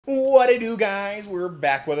What it do, guys? We're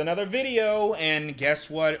back with another video, and guess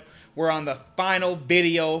what? We're on the final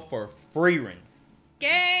video for Frieren.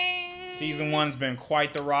 Game. Season 1's been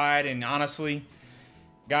quite the ride, and honestly,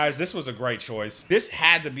 guys, this was a great choice. This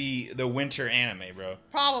had to be the winter anime, bro.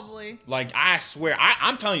 Probably. Like, I swear,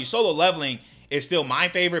 I'm telling you, Solo Leveling is still my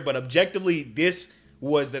favorite, but objectively, this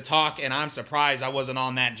was the talk, and I'm surprised I wasn't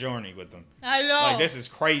on that journey with them. I know. Like, this is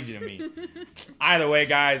crazy to me. Either way,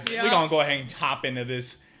 guys, Yeah. we're gonna go ahead and hop into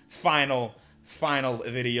this final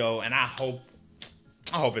video, and I hope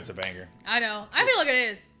it's a banger. I know. I feel like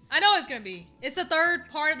it is. I know it's gonna be. It's the third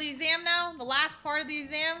part of the exam now. The last part of the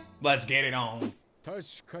exam. Let's get it on. Why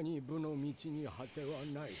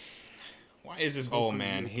is this old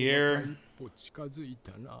man here? Because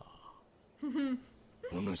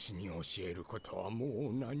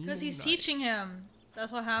he's teaching him.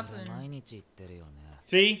 That's what happened.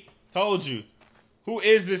 See? Told you. Who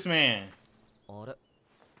is this man?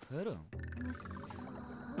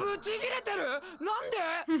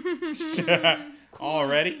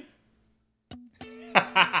 Already?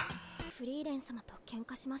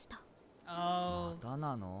 Oh.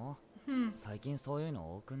 最近そういう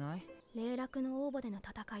の多くない？霊落の応募での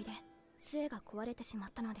戦いで杖が壊れてしま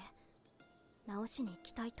ったので直しに行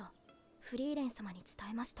きたいとフリーレン様に伝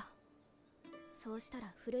えました。そうした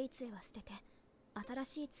ら古い杖は捨てて新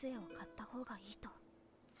しい杖を買った方がいいと。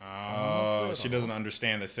Oh, she doesn't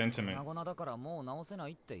understand the sentiment. 名古だからもう直せな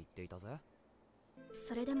いって言っていたぜ。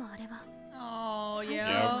それでもあれは Oh ハイ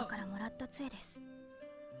yeah. 様からもらった杖です。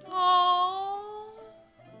 Oh.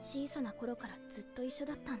 小さな頃からずっと一緒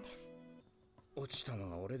だったんです。落ちたの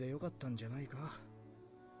が俺でよかったんじゃないか。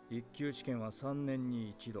一級試験は3年に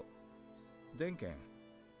一度。電検、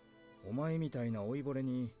お前みたいな老いぼれ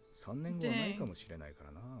に3年後はないかもしれないか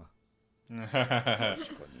らな。確か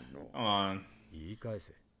にの。Come on. 言い返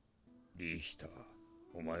せ。リヒター、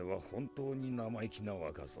お前は本当に生意気な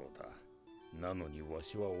若造だ。なのにわ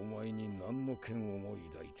しはお前に何の嫌悪も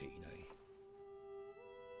抱いていない。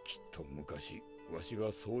きっと昔、わし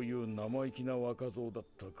がそういう生意気な若造だっ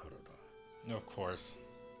たからだ。Of course.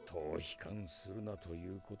 と悲観するなとい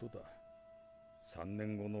うことだ。3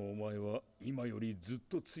年後のお前は今よりずっ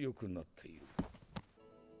と強くなっている。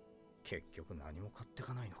結局何も買って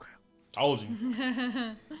かないのかよ。Told you.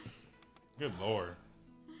 Good lord.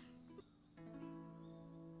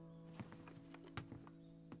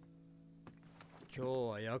 今日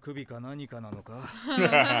は薬日か何かなのか。町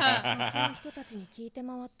の人たちに聞いて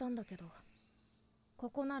回ったんだけど、こ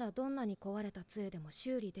こならどんなに壊れた杖でも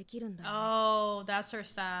修理できるんだよね。Oh, that's her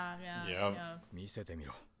style. Yeah. Yep. Yeah. 見せてみ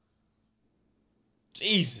ろ。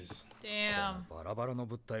 Jesus. Damn. バラバラの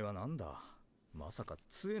物体はなんだ。まさか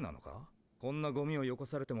杖なのか。こんなゴミをよこ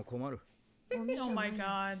されても困る。ゴミじゃ Oh な my いの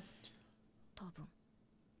god. 多分。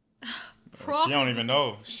 She don't even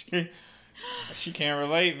know. She can't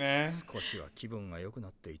relate, man. 少しは気分が良くな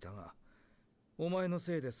っていたが、お前の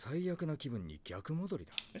せいで最悪な気分に逆戻り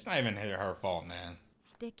だ。It's not even her fault, man.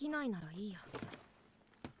 できないならいいや。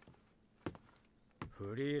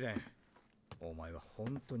フリーレン、お前は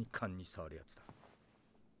本当に勘に触るやつだ。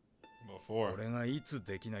Before. 俺がいつ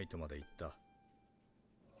できないとまで言った。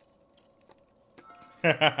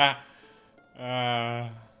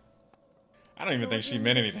I don't even think she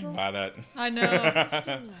meant anything by that. I know. 試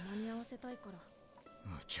験には間に合わせたいから。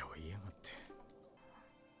無茶を言いやがって。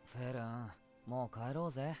フェルン、もう帰ろ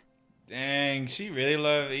うぜ。Dang, she really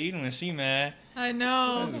loved eating when she mad. I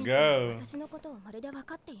know. Let's go. 私のことをまるで分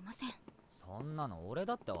かっていません。そんなの俺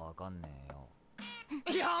だってわかんねえよ。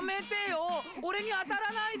やめてよ、俺に当た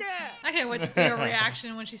らないで。 I can't wait to see her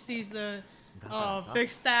reaction when she sees the big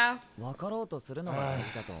staff. 分かろうとするのが大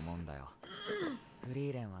事だと思うんだよ。フ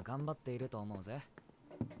リーレンは頑張っていると思うぜ。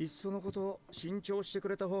いっそのこと慎重してく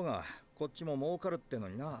れた方がこっちも儲かるっての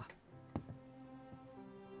にな。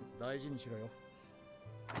大事にしろよ。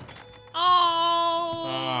Oh.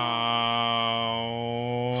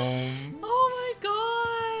 Oh my gosh.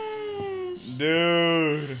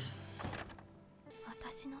 dude.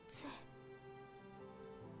 私の杖。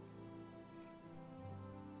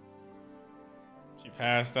She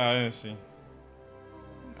passed out, didn't she?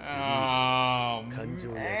 Oh, 感情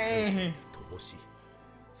や感性に乏しい。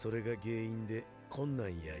それが原因で困難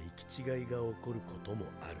や行き違いが起こることも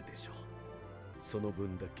あるでしょう。その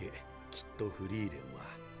分だけきっとフリーレンは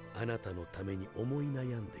あなたのために思い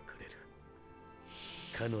悩んでくれる。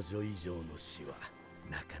彼女以上の死は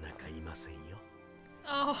なかなかいませんよ。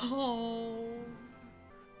Oh.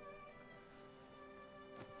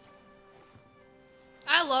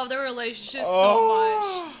 I love their relationship so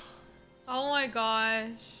much. Oh my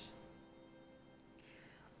gosh.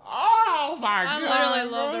 Oh my I god. literally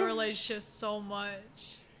love bro. the relationship so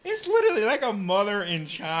much. It's literally like a mother and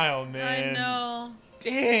child, man. I know.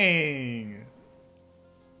 Dang.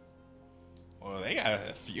 Well, they got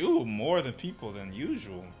a few more than people than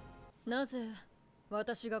usual. なぜ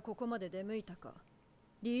私がここまで出向いたか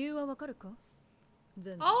理由はわかるか？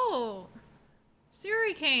全然。 Oh,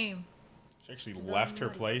 Siri came. She actually left her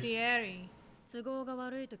place. Siri. 都合が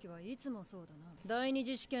悪い時はいつもそうだな。第二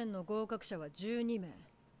次試験の合格者は12名。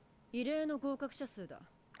異例の合格者数だ。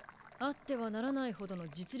あってはならないほどの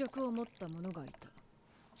実力を持った者がいた。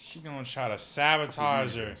She gonna try to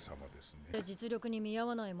sabotage her. で実力に見合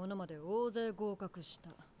わない者まで大勢合格した。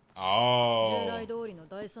Oh. 従来通りの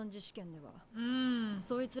第三次試験では、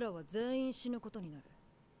そいつらは全員死ぬことになる。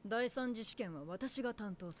第三次試験は私が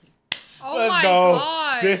担当する。Oh Let's my go.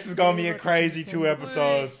 god. This is gonna be a crazy 2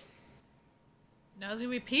 episodes. Now it's gonna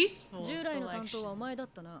be peaceful. 従来の担当はお前だっ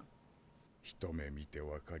たな。一目見て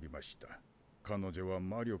わかりました。彼女は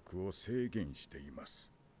魔力を制限していま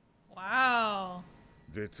す。Wow.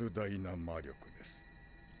 絶大な魔力です。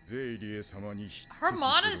ゼイリエ様に匹敵するほ Her ど。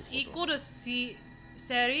 mana is equal to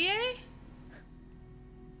Serie?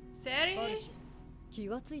 Serie? 気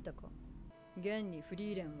がついたか？現にフ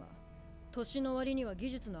リーレンは年の割には技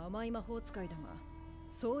術の甘い魔法使いだが、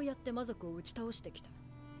そうやって魔族を打ち倒してきた。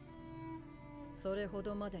それほ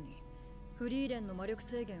どまでにフリーレンの魔力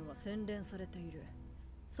制限は洗練されている。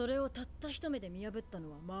それをたった一目で見破ったの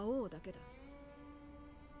は魔王だけだ。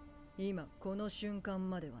今この瞬間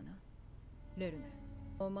まではな。レルネ、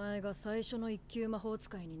お前が最初の一級魔法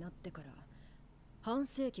使いになってから半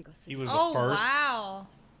世紀が過 He ぎ was た。 the Oh first.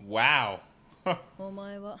 wow. Wow. お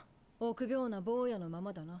前は臆病な坊やのま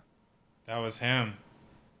まだな。 That was him.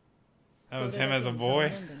 That was him as a boy.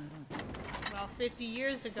 About 50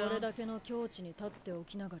 years これ ago. だけの境地に立ってお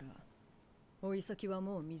きながら、追い先は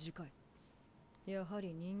もう短い。やは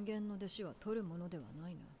り人間の弟子は取るものではな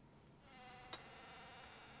いな。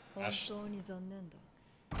本当に残念だ。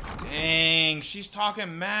Dang, she's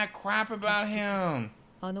talking mad crap about him.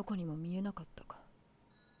 あの子にも見えなかったか。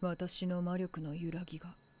私の魔力の揺らぎが。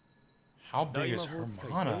How big is her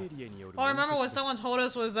mana? Oh, I remember what someone told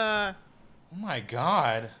us was Oh my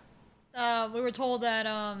god. we were told that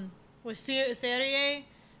with Serie,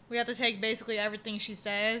 we have to take basically everything she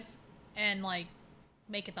says and like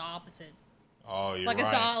make it the opposite. Oh, you're Like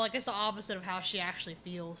right. it's the opposite of how she actually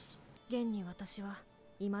feels. 現に私は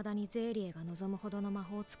未だにゼーリエが望むほどの魔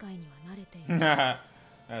法使いには慣れている。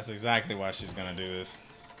That's exactly why she's gonna do this.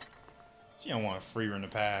 She don't want Frieren to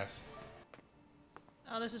pass.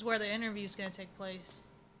 Oh, this is where the interview is gonna take place.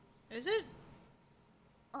 Is it?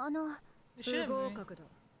 不 It shouldn't 合 be. 格だ。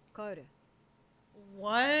帰れ。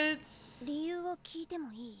 What? 理由を聞いて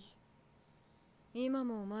もいい？今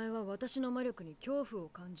もお前は私の魔力に恐怖を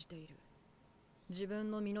感じている。自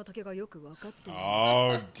分の身の丈がよく分かっている。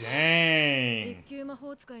 Oh, 一 dang. 級魔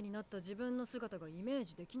法使いになった自分の姿がイメー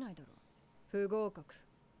ジできないだろう。不合格。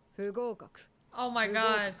不合格。 Oh my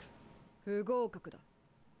god. 不合格だ。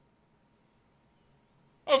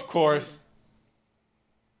 Of course.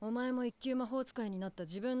 お前も一級魔法使いになった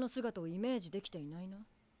自分の姿をイメージできていないな。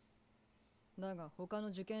だが他の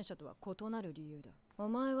受験者とは異なる理由だ。お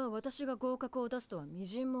前は私が合格を出すとは微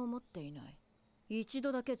塵も思っていない。一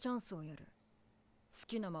度だけチャンスをやる。好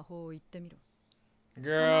きな魔法を言ってみろ。花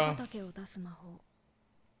Girl. 畑を出す魔法。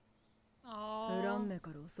フランメ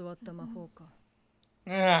から教わった魔法か。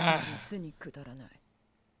 Uh-huh. 実にくだらない。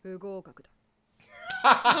不合格だ。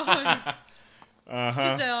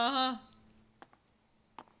He said, uh-huh.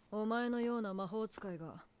 お前のような魔法使い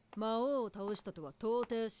が魔王を倒したとは到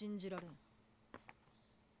底信じられん。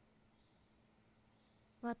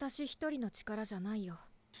私一人の力じゃないよ。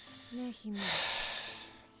ねえ姫。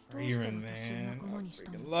どうして Frieren, 私を man. 仲 I 間にし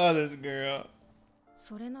たの？ freaking love this girl.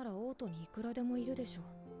 それならオートにいくらでもいるでしょ。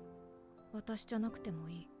私じゃなくても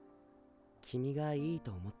いい。君がいい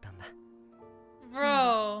と思ったんだ。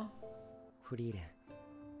 Bro. フリーレン、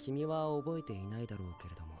君は覚えていないだろうけ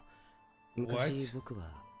れども、昔僕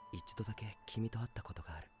は一度だけ君と会ったこと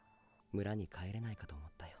がある。村に帰れないかと思っ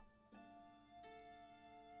たよ。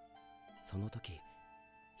その時、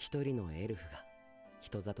一人のエルフが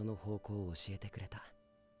人里の方向を教えてくれた。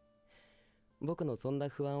僕のそんな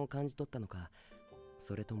不安を感じ取ったのか、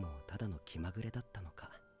それともただの気まぐれだったの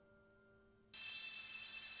か。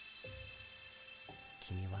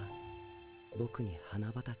君は僕に花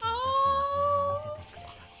畑を出す魔法を見せてくれ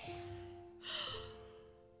た。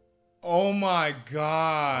 Oh my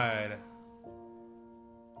god.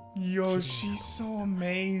 Yo, she's so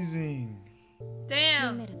amazing. ヒン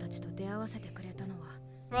Damn. メルたちと出会わせてくれたのは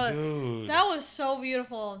Bro, Dude. that was so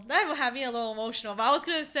beautiful. That had me a little emotional. But I was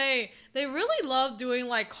gonna say they really love doing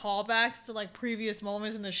like callbacks to like previous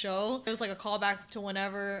moments in the show. It was like a callback to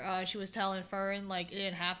whenever she was telling Frieren like it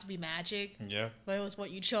didn't have to be magic. Yeah. But it was what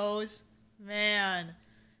you chose. Man,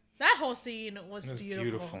 that whole scene was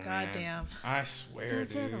beautiful. God damn. I swear, 先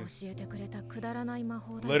生が dude. 教えてくれたくだらない魔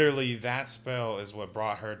法だよ Literally, that spell is what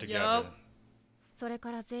brought her together. Yup. それ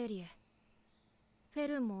からゼーリエフェ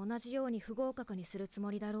ルンも同じように不合格にするつ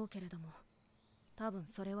もりだろうけれども多分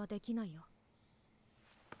それはできないよ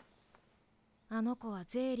あの子は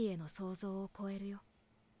ゼーリエの想像を超えるよ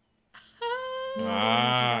人間の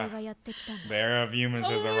時代がやってきたんだ The era of humans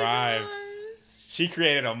has arrived. She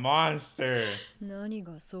created a monster. 何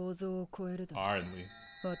が想像を超えるだ Hardly.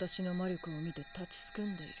 私の魔力を見て立ちすく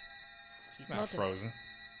んでいる She's not frozen.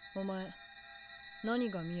 お前何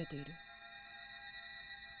が見えている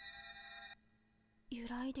揺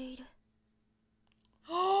らいでいる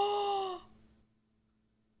フ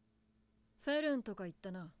ェルンとか言っ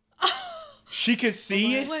たな She could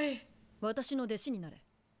see it? 私の弟子になれ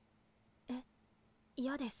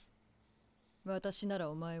嫌です私なら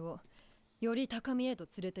お前をより高みへと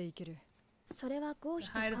連れて行けるそれは合否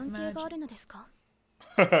と関係があるのですか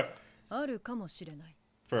あるかもしれない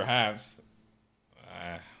Perhaps.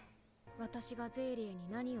 私がゼーリエに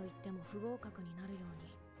何を言っても不合格になるよう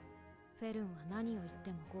にフェルンは何を言っ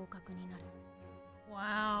ても合格になる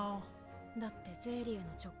Wow. だってゼーリエの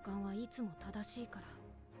直感はいつも正しいか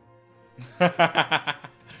ら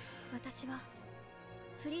私は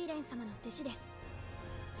フリーレン様の弟子です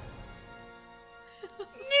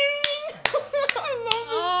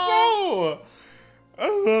I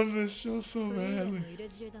love this show so フリーレンの badly. 入れ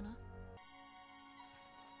知恵だな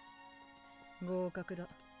合格だ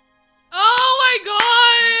Oh my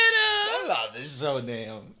god! I love this show,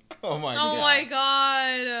 damn. Oh my Oh god. my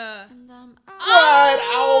god. What?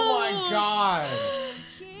 Oh my god.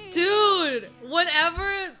 Dude,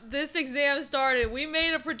 whenever this exam started, we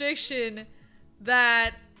made a prediction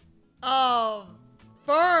that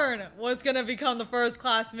Fern was gonna become the first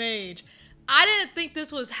class mage. I didn't think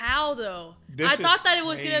this was Hal though. I thought that it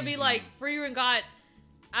was gonna be like Frieren got,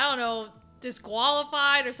 I don't know,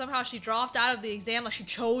 disqualified or somehow she dropped out of the exam, like she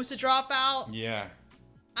chose to drop out. Yeah.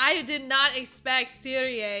 I did not expect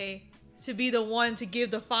Serie to be the one to give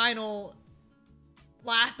the final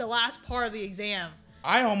the last part of the exam.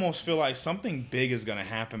 I almost feel like something big is gonna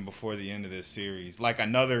happen before the end of this series, like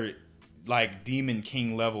another, like Demon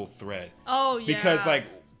King level threat. Oh yeah. Because like,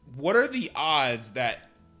 what are the odds that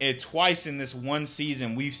twice in this one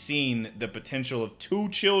season we've seen the potential of two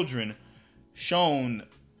children shown,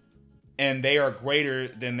 and they are greater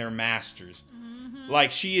than their masters. Mm-hmm. Like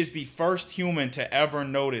she is the first human to ever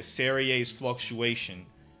notice Serie's fluctuation.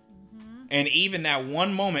 Mm-hmm. And even that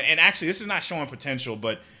one moment, and actually this is not showing potential,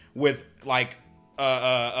 but with like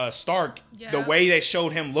Stark, the way they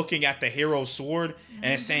showed him looking at the hero's sword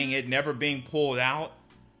and it's saying it never being pulled out.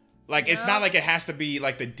 Like, it's not like it has to be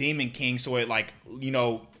like the Demon King, so it like, you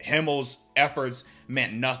know, Himmel's efforts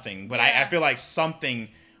meant nothing. But I feel like something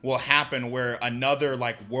will happen where another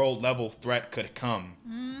like world level threat could come.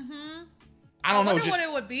 Mm-hmm. I don't know. Wonder what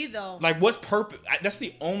it would be though. Like, what's purpose? That's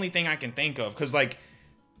the only thing I can think of. Because like,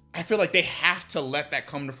 I feel like they have to let that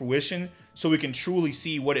come to fruition so we can truly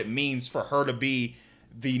see what it means for her to be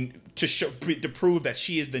to prove that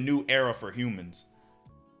she is the new era for humans.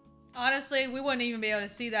 Honestly, we wouldn't even be able to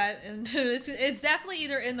see that. And it's definitely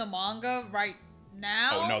either in the manga right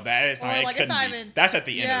now. Oh no, that is not. Like, it couldn't be. That's at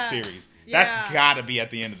the end of the series. That's gotta be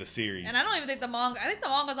at the end of the series. And I don't even think the manga. I think the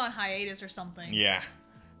manga's on hiatus or something. Yeah.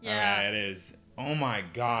 Yeah, it is. Oh my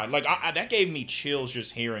god! Like that gave me chills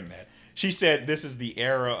just hearing that. She said, "This is the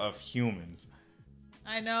era of humans."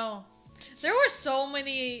 I know. There were so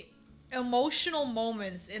many emotional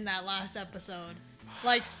moments in that last episode.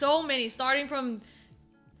 Like so many, starting from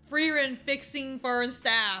Frieren fixing Fern's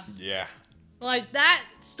staff. Yeah. Like that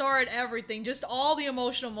started everything. Just all the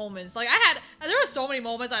emotional moments. Like there were so many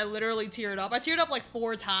moments I literally teared up. I teared up like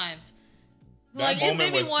 4 times. That like moment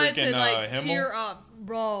it made me want to like Himmel? tear up,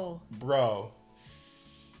 bro.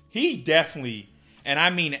 He definitely, and I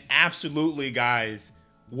mean absolutely, guys,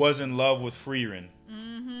 was in love with Frieren.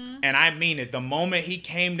 Mm-hmm. And I mean it. The moment he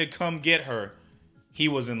came to come get her, he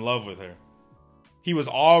was in love with her. He was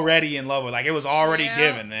already in love with her. Like, it was already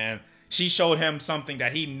given, man. She showed him something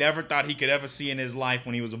that he never thought he could ever see in his life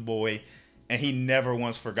when he was a boy, and he never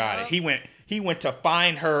once forgot it. He went to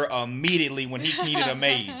find her immediately when he needed a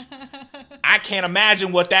mage. I can't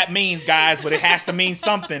imagine what that means, guys, but it has to mean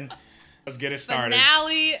something. Let's get it started.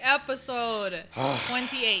 Finale episode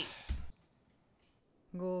 28.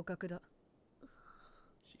 合格だ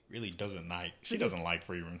really doesn't like. She doesn't like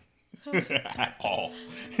Frieren at all.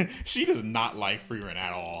 She does not like Frieren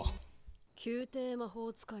at all. 宮廷魔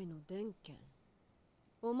法使いの伝剣。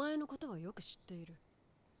お前のことはよく知っている。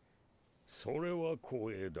それは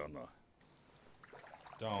光栄だな。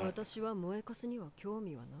私は燃えかすには興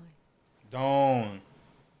味はない。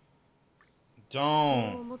そう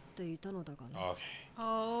思っていたのだがね。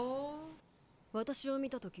私を見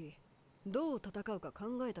たとき、どう戦うか考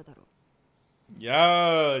えただろう。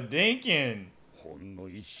Yo, Dinkin. ほんの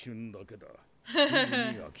一瞬だけだ。すぐに諦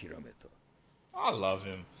めた。I love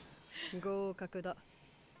him. 合格だ。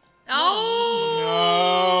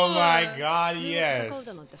Oh my God, yes. 戦う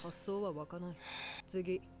だなんて発想は湧かない。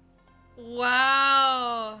次。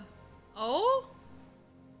Wow. Oh?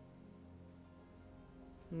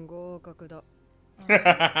 合格だ。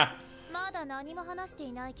まだ何も話して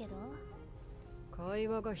いないけど。会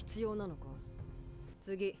話が必要なのか。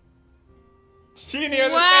次。She didn't even say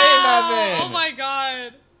nothing. Oh my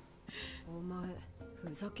God. お前、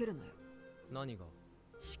ふざけるなよ。何が？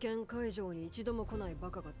試験会場に一度も来ない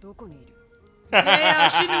バカがどこにいる？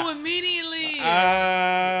 Damn, she knew immediately.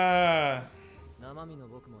 生身の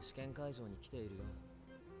僕も試験会場に来ているよ。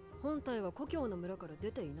本体は故郷の村から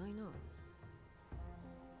出ていないな。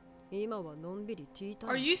今はのんびりティータイ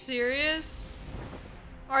ム。 Are you serious?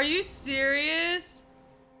 Are you serious?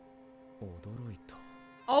 驚いた。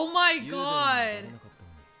Oh my God.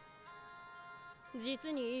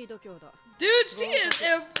 実にいい度胸だ。 Dude, she is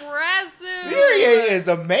impressive. Syria is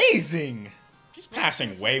amazing. She's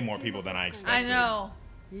passing way more people than I expected. I know.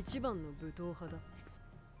 一番の武闘派だ。好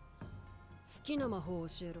きな魔法を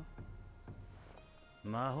教えろ。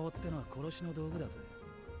魔法ってのは殺しの道具だぜ。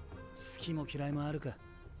好きも嫌いもあるか。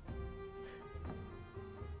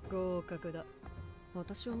合格だ。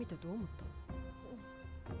私を見てどう思った？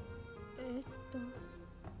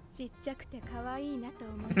ちっちゃくて可愛いなと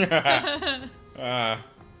思いました。今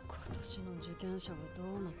年の受験者はどう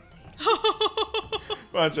なっている？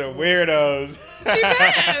 Bunch of weirdos.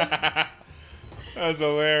 That's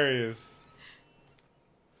hilarious.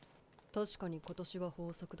 確かに今年は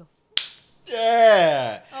豊作だ。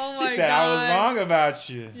Yeah. Oh She my said I was God. wrong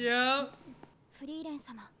about you. Yep. フリーレン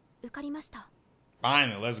様、受かりました。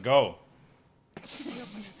Finally, let's go.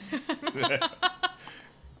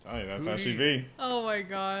 Tell you, that's how she be. Oh my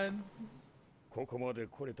God. ここまで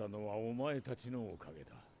来れたのはお前たちのおかげ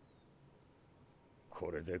だ。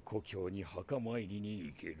これで故郷に墓参りに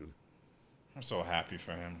行ける。I'm so happy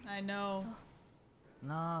for him. I know.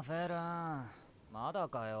 なあ、フェルン。まだ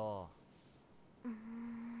かよ。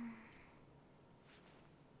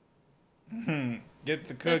Get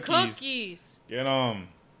the The cookies. cookies. Get them.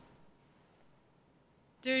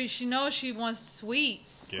 Dude, she knows she wants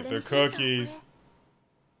sweets. Get the cookies.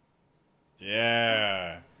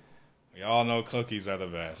 Yeah. We all know cookies are the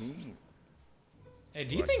best. Hey,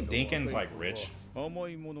 do you think Dinkin's like rich? Like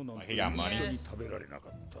he got money? Yes. I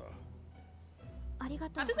think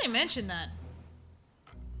they mentioned that.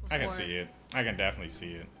 I can see it. I can definitely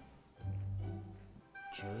see it.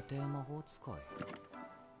 宮廷魔法使い。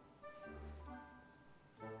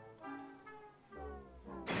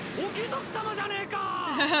お貴族様じゃねえ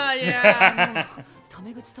か。Yeah. タ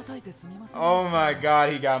メ口叩いてすみません。Oh my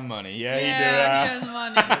God, he got money. Yeah, he did. He has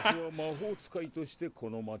money. 魔法使いとしてこ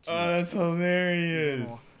の町。Oh, that's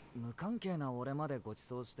hilarious. 無関係な俺までご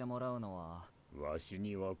馳走してもらうのは。わし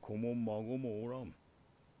には子も孫もおらん。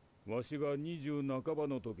わしが20半ば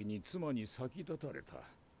の時に妻に先立たれた。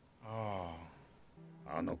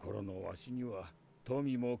あの頃のわしには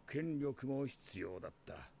富も権力も必要だっ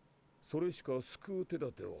た。それしか救う手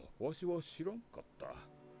立てをわしは知らんかった。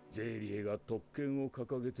ゼーリエが特権を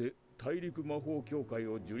掲げて大陸魔法協会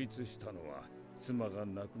を樹立したのは妻が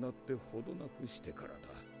亡くなってほどなくしてからだ。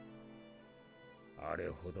あれ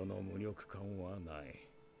ほどの無力感はない。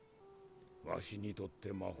わしにとっ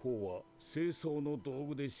て魔法は清掃の道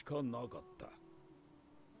具でしかなかった。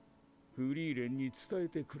フリーレンに伝え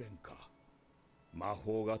てくれんか。魔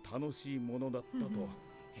法が楽しいものだったと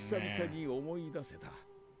久々に思い出せた。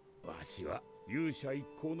わしは勇者一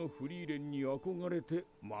行のフリーレンに憧れて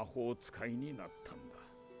魔法使いになったんだ。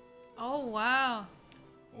Oh wow.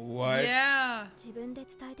 What? Yeah. 自分で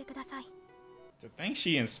伝えてください。 To think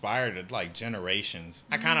she inspired like generations.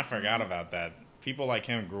 I kind of forgot about that. People like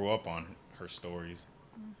him grew up on her stories.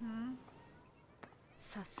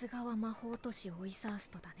 さすがは魔法都市オイサース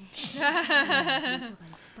トだね。書がいっ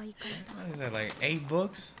ぱい書いた。 What is that, like 8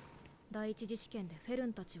 books? 第一次試験でフェル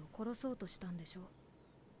ンたちを殺そうとしたんでしょ。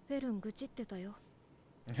フェルン愚痴ってたよ。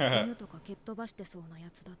犬とか蹴っ飛ばしてそうなや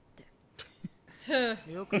つだっ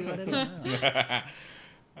て。よく言われるな。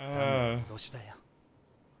年だよ。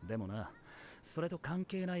でもな、それと関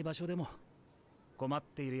係ない場所でも困っ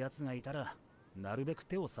ている奴がいたらなるべく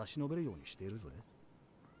手を差し伸べるようにしているぜ。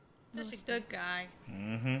Such a good guy.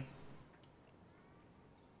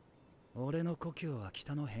 俺の故郷は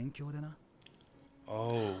北の辺境でな。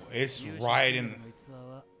Oh, it's right in. の逸話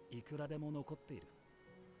はいくらでも残っている。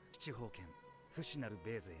七宝剣、不死なる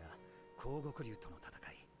ベーゼや光極竜との戦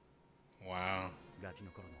い。Wow. ガキ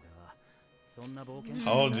の頃の俺はそんな冒険。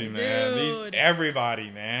Told you, man. These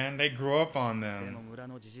everybody, man. They grew up on で them. も村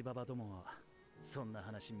のジジババどもはそんな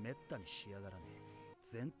話めったにしやがらねえ。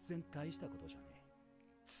全然大したことじゃねえ。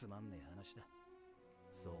つまんねえ話だ。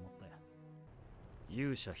そう思ったよ。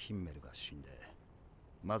勇者ヒンメルが死んで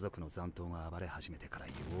魔族の残党が暴れ始めてから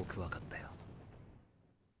よく分かったよ。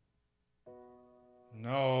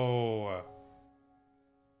No.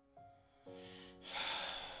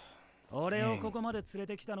 俺をここまで連れ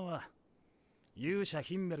てきたのは勇者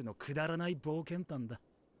ヒンメルのくだらない冒険譚だ。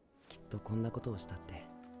きっとこんなことをしたって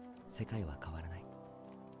世界は変わらない。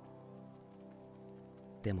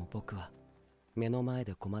でも僕は目の前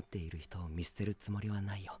で困っている人を見捨てるつもりは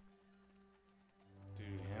ないよ。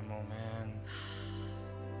Dude, Hamo, man.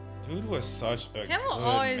 Dude was such a Hamo good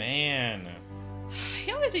always- man.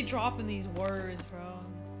 He always be dropping these words, bro.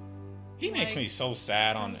 He makes me so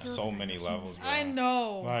sad on so many levels, bro. I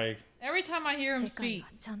know. Like, Every time I hear him 世界 speak. は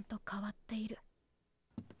ちゃんと変わっている。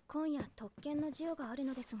今夜特権の授与がある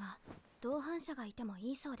のですが、同伴者がいても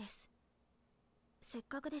いいそうです。せっ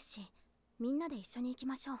かくですし、みんなで一緒に行き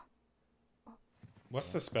ましょう。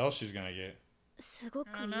 what's the spell she's gonna get? すごく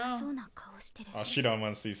嫌そうな顔してる。 Oh, she don't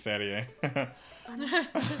want to see Serie.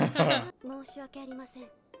 申し訳ありません。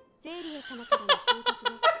ゼーリエ様からの通達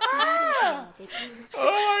で。Oh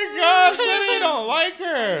my god, Serie don't like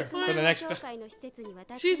her. For the next.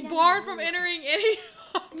 She's barred from entering any.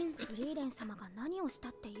 フリーレン様が何をした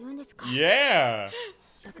って言うんですか？ Yeah.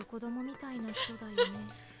 子供みたいな人だよね。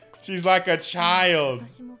 She's like a child.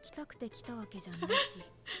 私も来たくて来たわけじゃないし。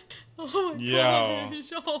 Yo.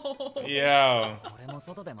 Yo. 俺も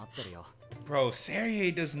外で待ってるよ。 Bro,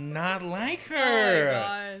 Serie does not like Oh her.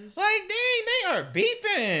 my gosh. Like, dang, they are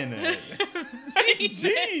beefing. Like,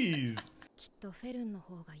 jeez. きっとフェルンの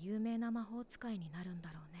方が有名な魔法使いになるんだ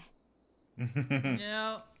ろうね。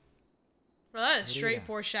Yeah. Bro, that is straight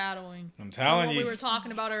foreshadowing. I'm What telling we you. were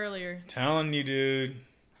talking about earlier. Telling you, dude.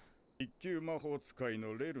 一級魔法使い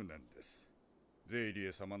のレルネンです。ゼイリ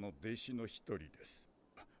エ様の弟子の一人です。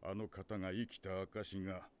あの方が生きた証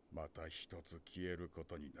がまた一つ消えるこ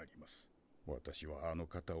とになります。私はあの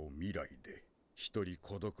方を未来で一人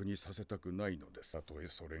孤独にさせたくないのです。たとえ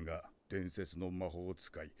それが伝説の魔法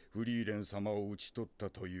使いフリーレン様を討ち取った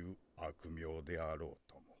という悪名であろ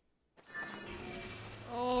うとも。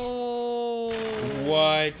Oh.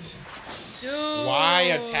 What? Dude.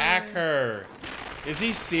 Why attack her? Is he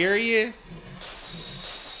serious?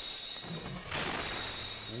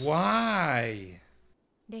 Why?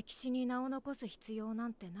 歴史に名を残す必要な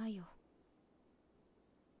んてないよ。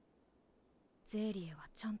ゼーリエは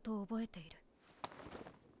ちゃんと覚えている。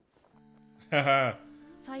 Where's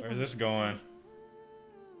this going?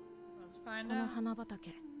 この花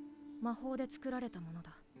畑、魔法で作られたもの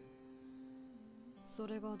だ。そ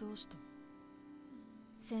れがどうした？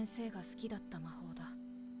先生が好きだった魔法だ。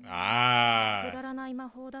 Ah. くだらない魔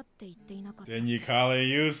法だって言っていなかった。 Then you call it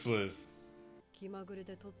useless. 気まぐれ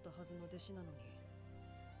で取ったはずの弟子なのに、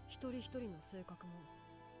一人一人の性格も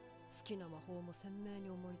好きな魔法も鮮明に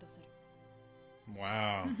思い出せる。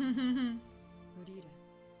 Wow. フリーレ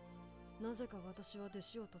ン、なぜか私は弟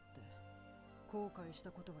子を取って後悔し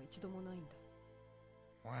たことは一度もないんだ。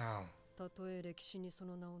 Wow. たとえ歴史にそ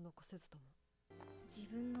の名を残せずとも。自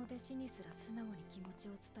分の弟子にすら素直に気持ち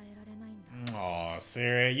を伝えられないんだ。 Aw,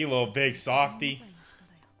 Sarah, you little big softy.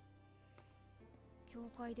 教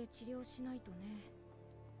会で治療しないとね。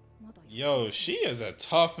まだ Yo, she is a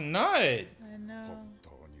tough nut. I know. 本当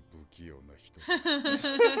に不器用な人。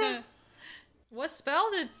 What spell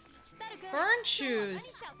did Fern choose?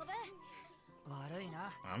 悪い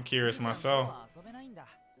な。 I'm curious myself. 遊べないんだ。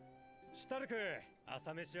シュタルク、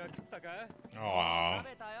朝飯は食ったか？ Aw. 食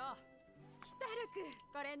べたよ。シュタルク、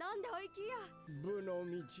これ飲んでおいきよ。部の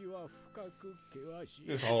道は深く険しい。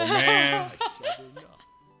 This old man.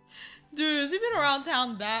 Dude, has he been around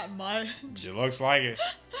town that much? It looks like it.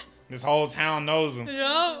 This whole town knows him.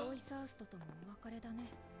 Yeah. ロイサーストともお別れだね。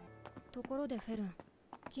ところでフェルン、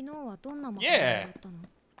昨日はどんな魔法 Yeah. だったの？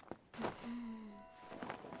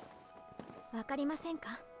わかりません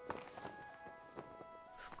か？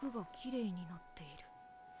服が綺麗になっている。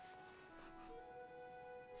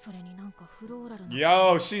それになんかフローラルな。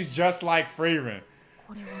 Yo, she's just like Frieren.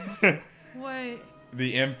 これはまさか Wait.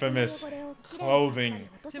 The infamous clothing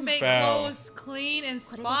To make spell. clothes clean and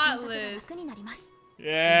spotless.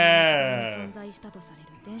 Yeah.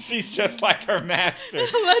 She's just like her master.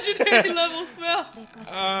 Legendary level spell.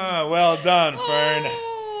 Ah, well done, Fern.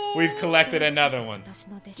 We've collected another one.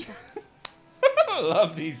 I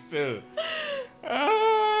love these two.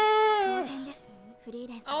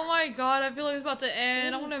 Oh my god, I feel like it's about to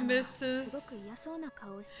end. I'm gonna miss this.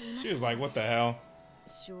 She was like, what the hell?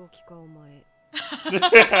 Oh my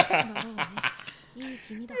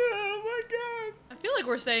god. I feel like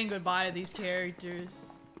we're saying goodbye to these characters.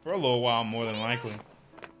 For a little while, more than likely.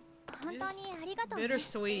 It's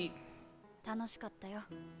bittersweet. 楽しかったよ。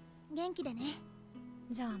元気でね。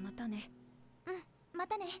じゃあまたね。うん、ま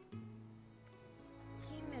たね。ヒ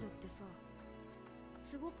ンメルってさ、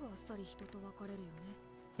すごくあっさり人と別れるよね。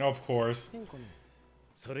Of course.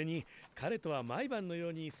 それに彼とは毎晩のよ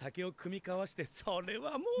うに酒を酌み交わして、それ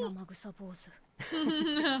はもう生臭坊主。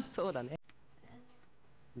そうだね。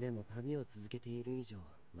でも旅を続けている以上、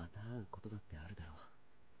また会うことだってあるだろう。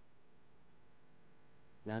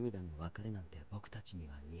涙の別れなんて僕たちに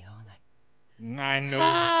は似合わない。I know it.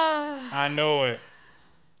 I know it.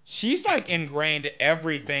 She's like ingrained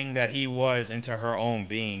everything that he was into her own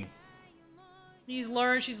being. She's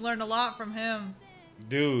learned a lot from him.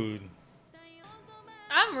 Dude.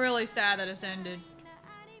 I'm really sad that it's ended.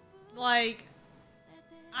 Like,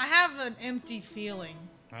 I have an empty feeling.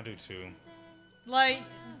 I do too. Like,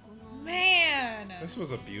 man. This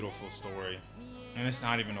was a beautiful story. And it's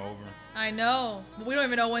not even over. I know. But we don't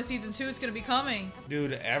even know when season 2 is going to be coming.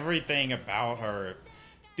 Dude, everything about her.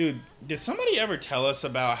 Dude, did somebody ever tell us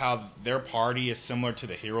about how their party is similar to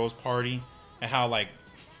the hero's party? And how, like,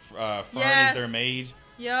 Fern is their mage?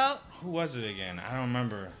 Yep. Who was it again? I don't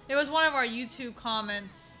remember. It was one of our YouTube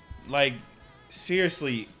comments. Like,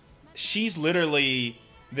 seriously, she's literally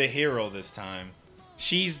the hero this time.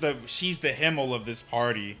 She's the Himmel of this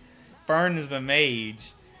party. Fern is the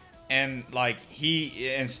mage. And, like,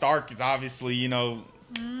 Stark is obviously, you know,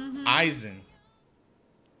 Eisen.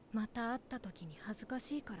 また会った時に恥ずか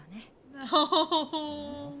しいからね。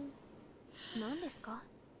No. 何ですか？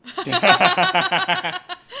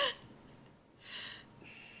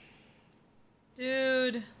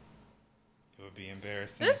 Dude. It would be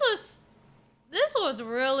embarrassing. This was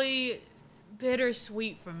really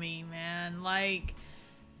bittersweet for me, man. Like,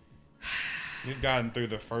 we've gotten through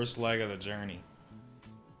the first leg of the journey.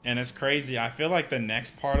 And it's crazy. I feel like the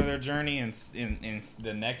next part of their journey in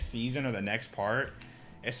the next season or the next part,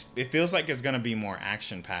 it feels like it's going to be more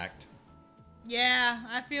action-packed. yeah,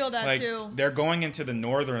 I feel that Like, too. they're going into the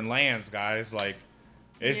northern lands, guys. Like,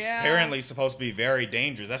 it's apparently supposed to be very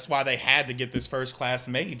dangerous. That's why they had to get this first-class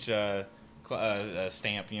mage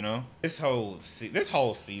stamp, you know? This whole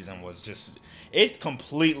season was just... It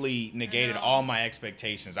completely negated all my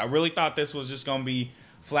expectations. I really thought this was just going to be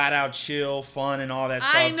flat out chill, fun, and all that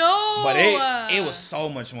stuff. I know, but it was so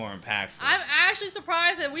much more impactful. I'm actually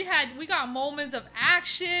surprised that we got moments of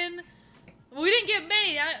action. We didn't get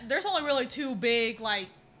many. There's only really 2 big like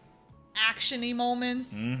action-y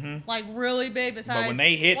moments, like really big. Besides, but when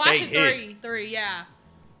they hit, well, they actually hit. Three, yeah,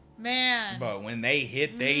 man. But when they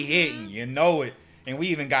hit, they hit, and you know it. And we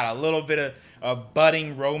even got a little bit of a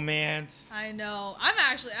budding romance. I know. I'm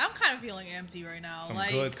kind of feeling empty right now. Some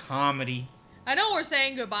like, good comedy. I know we're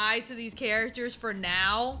saying goodbye to these characters for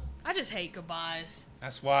now. I just hate goodbyes.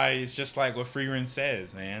 That's why it's just like what Frieren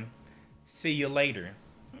says, man. See you later.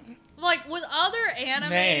 Like, with other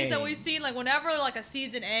animes that we've seen, like, whenever, like, a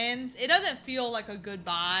season ends, it doesn't feel like a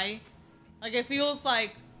goodbye. Like, it feels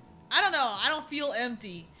like, I don't know, I don't feel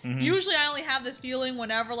empty. Usually I only have this feeling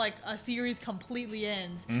whenever, like, a series completely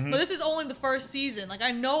ends. But this is only the first season. Like, I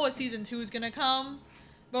know a season 2 is gonna come.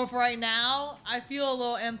 But for right now, I feel a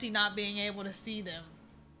little empty not being able to see them.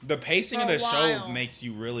 The pacing of the show makes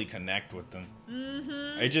you really connect with them.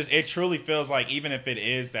 It truly feels like, even if it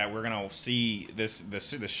is that we're gonna see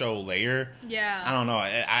the show later. Yeah. I don't know.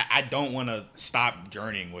 I don't want to stop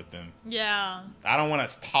journeying with them. Yeah. I don't want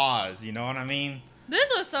to pause. You know what I mean? This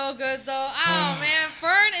was so good though. Oh man,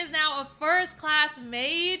 Fern is now a first-class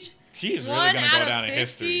mage. She's really gonna go down in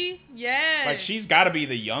history. Yes. Like, she's got to be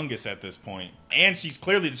the youngest at this point, and she's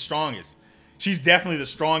clearly the strongest. She's definitely the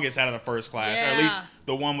strongest out of the first class, or at least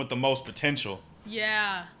the one with the most potential.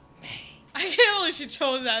 Yeah. Man. I can't believe she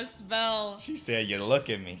chose that spell. She said, "You look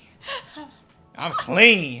at me. I'm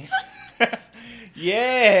clean."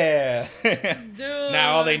 Yeah. Dude.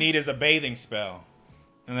 Now all they need is a bathing spell,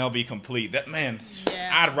 and they'll be complete. That man,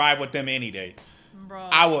 I'd ride with them any day. Bro.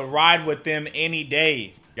 I would ride with them any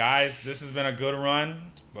day. Guys, this has been a good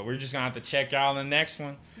run, but we're just going to have to check y'all in the next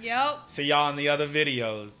one. Yep. See y'all in the other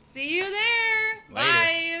videos. See you there. Later.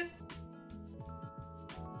 Bye.